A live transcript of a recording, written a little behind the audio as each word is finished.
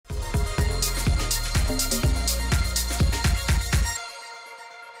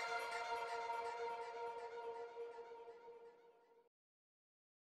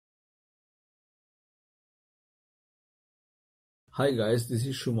Hi guys, this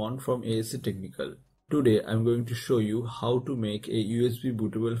is Shumon from Acer Technical. Today I'm going to show you how to make a USB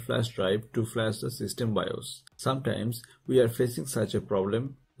bootable flash drive to flash the system BIOS. Sometimes we are facing such a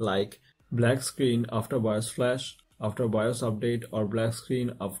problem like black screen after BIOS flash, after BIOS update, or black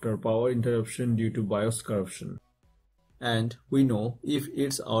screen after power interruption due to BIOS corruption. And we know if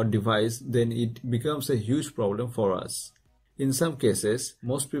it's our device, then it becomes a huge problem for us. In some cases,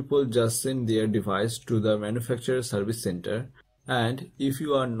 most people just send their device to the manufacturer service center. And if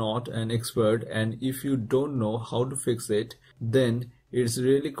you are not an expert and if you don't know how to fix it, then it's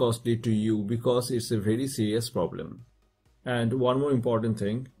really costly to you because it's a very serious problem. And one more important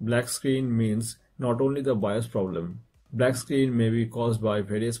thing, black screen means not only the BIOS problem. Black screen may be caused by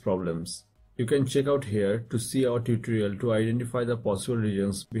various problems. You can check out here to see our tutorial to identify the possible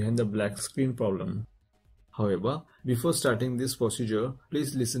reasons behind the black screen problem. However, before starting this procedure,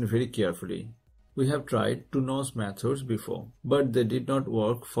 please listen very carefully. We have tried 2 notch methods before, but they did not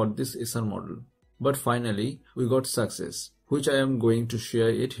work for this Acer model. But finally, we got success, which I am going to share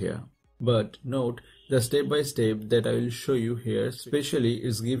it here. But note, the step-by-step that I will show you here especially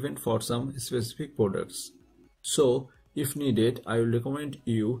is given for some specific products. So, if needed, I will recommend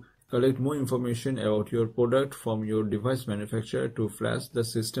you collect more information about your product from your device manufacturer to flash the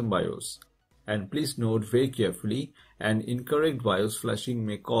system BIOS. And please note very carefully, an incorrect BIOS flashing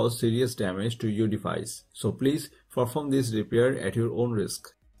may cause serious damage to your device. So please perform this repair at your own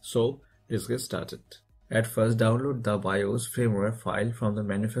risk. So let's get started. At first, download the BIOS firmware file from the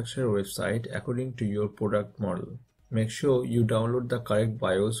manufacturer website according to your product model. Make sure you download the correct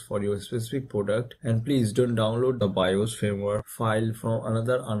BIOS for your specific product, and please don't download the BIOS firmware file from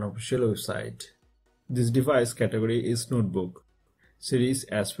another unofficial website. This device category is notebook. Series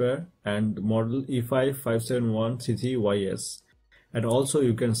Acer and model E5571C3YS, and also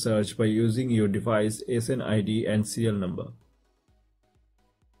you can search by using your device SN ID and serial number.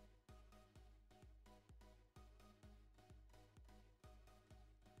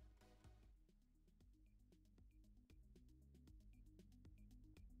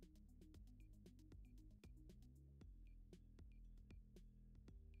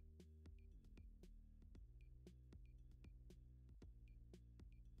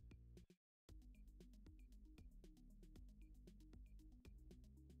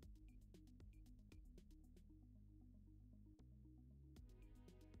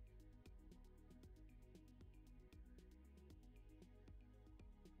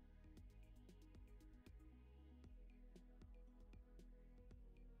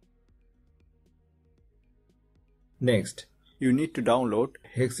 Next, you need to download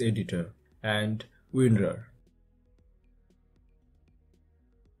Hex Editor and WinRAR.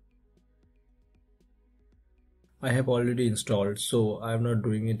 I have already installed, so I am not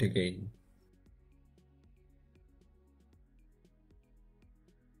doing it again.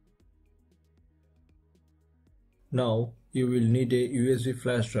 Now, you will need a USB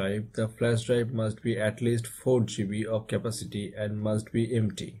flash drive. The flash drive must be at least 4 GB of capacity and must be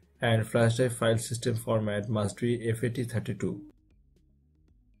empty. And flash drive file system format must be FAT32.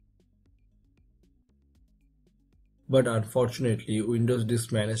 But unfortunately, Windows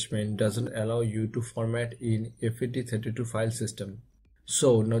Disk Management doesn't allow you to format in FAT32 file system.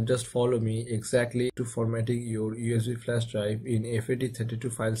 So now just follow me exactly to formatting your USB flash drive in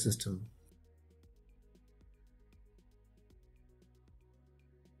FAT32 file system.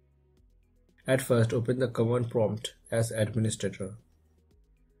 At first, open the command prompt as administrator.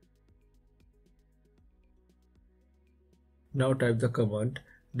 Now type the command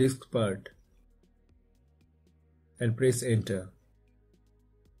diskpart and press enter.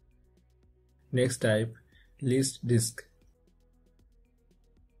 Next type list disk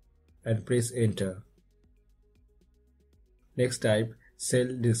and press enter. Next type cell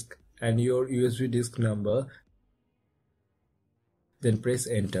disk and your USB disk number, then press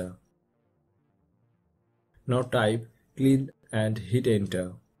enter. Now type clean and hit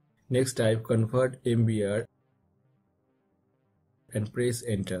enter. Next type convert MBR and press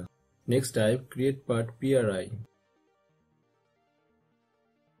enter. Next type create part PRI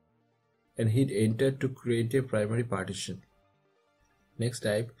and hit enter to create a primary partition. Next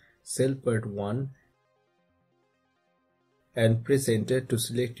type cell part 1 and press enter to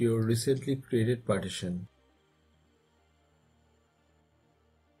select your recently created partition.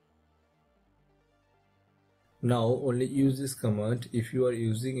 Now only use this command if you are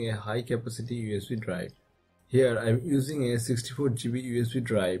using a high capacity USB drive. Here I am using a 64 GB USB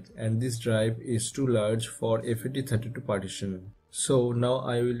drive and this drive is too large for FAT32 partition. So now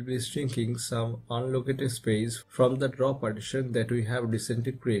I will be shrinking some unallocated space from the raw partition that we have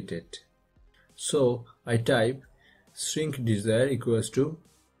recently created. So I type Shrink desired equals to,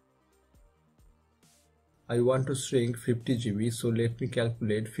 I want to shrink 50 GB, so let me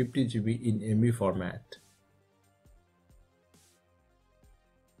calculate 50 GB in MB format.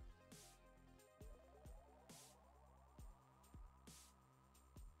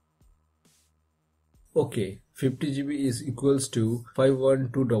 Okay, 50 GB is equals to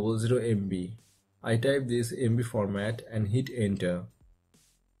 51200 MB. I type this MB format and hit enter.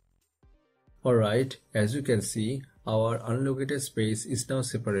 Alright, as you can see, our unallocated space is now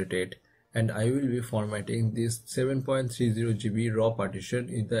separated, and I will be formatting this 7.30 GB raw partition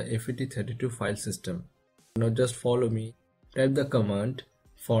in the FAT32 file system. Now just follow me. Type the command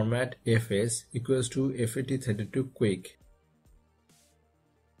format fs equals to FAT32 quick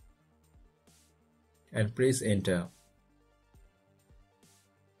and press enter.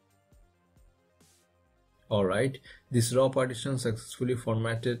 Alright, this raw partition successfully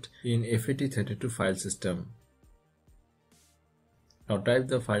formatted in FAT32 file system. Now type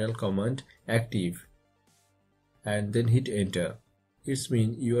the final command active and then hit enter. It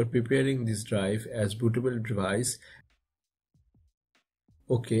means you are preparing this drive as bootable device.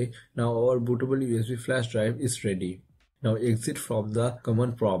 Okay, now our bootable USB flash drive is ready. Now exit from the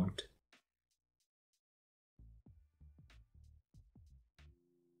command prompt.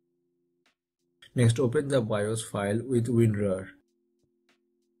 Next, open the BIOS file with WinRAR.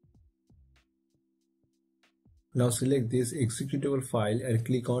 Now select this executable file and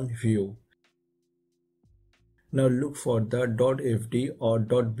click on View. Now look for the .fd or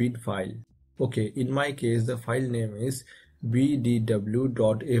 .bin file. Okay, in my case the file name is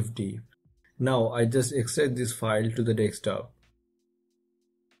bdw.fd. Now I just extract this file to the desktop.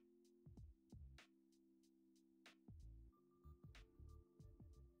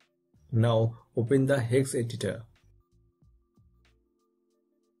 Now open the Hex Editor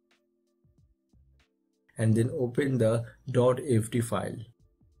and then open the .fd file.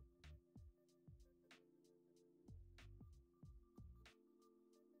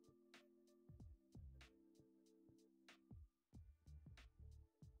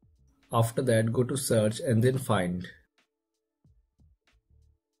 After that, go to search and then find.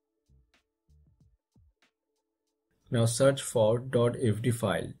 Now search for .fd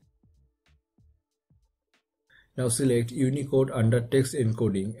file. Now select Unicode under text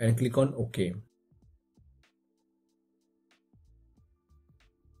encoding and click on OK.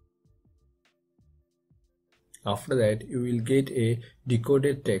 After that, you will get a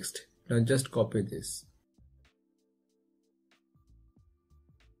decoded text. Now just copy this.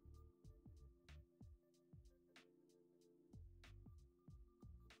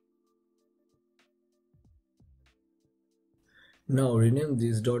 Now rename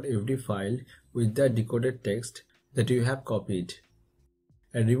this .fd file with the decoded text that you have copied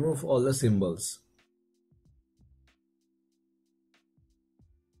and remove all the symbols.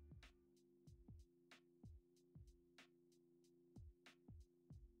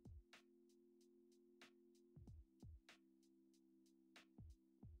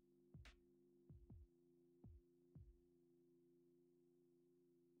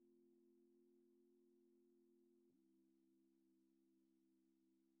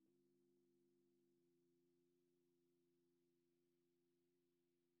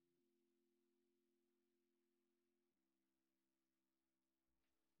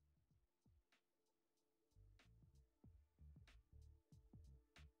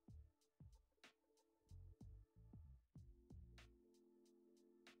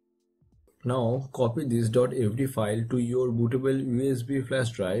 Now copy this .fd file to your bootable USB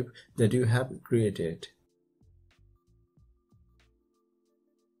flash drive that you have created.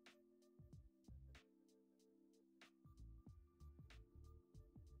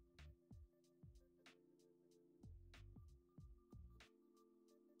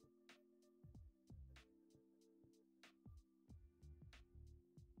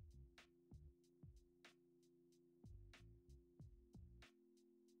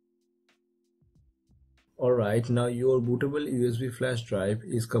 Alright, now your bootable USB flash drive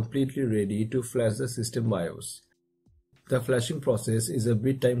is completely ready to flash the system BIOS. The flashing process is a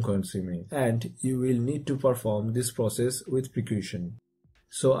bit time consuming and you will need to perform this process with precaution.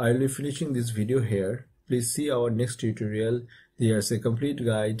 So I will be finishing this video here. Please see our next tutorial. There's a complete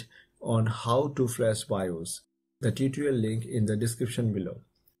guide on how to flash BIOS. The tutorial link in the description below.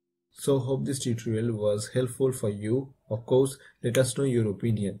 So hope this tutorial was helpful for you. Of course, let us know your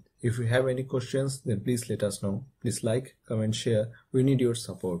opinion. If you have any questions, then please let us know. Please like, comment, share. We need your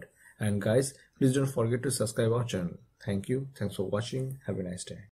support. And guys, please don't forget to subscribe our channel. Thank you. Thanks for watching. Have a nice day.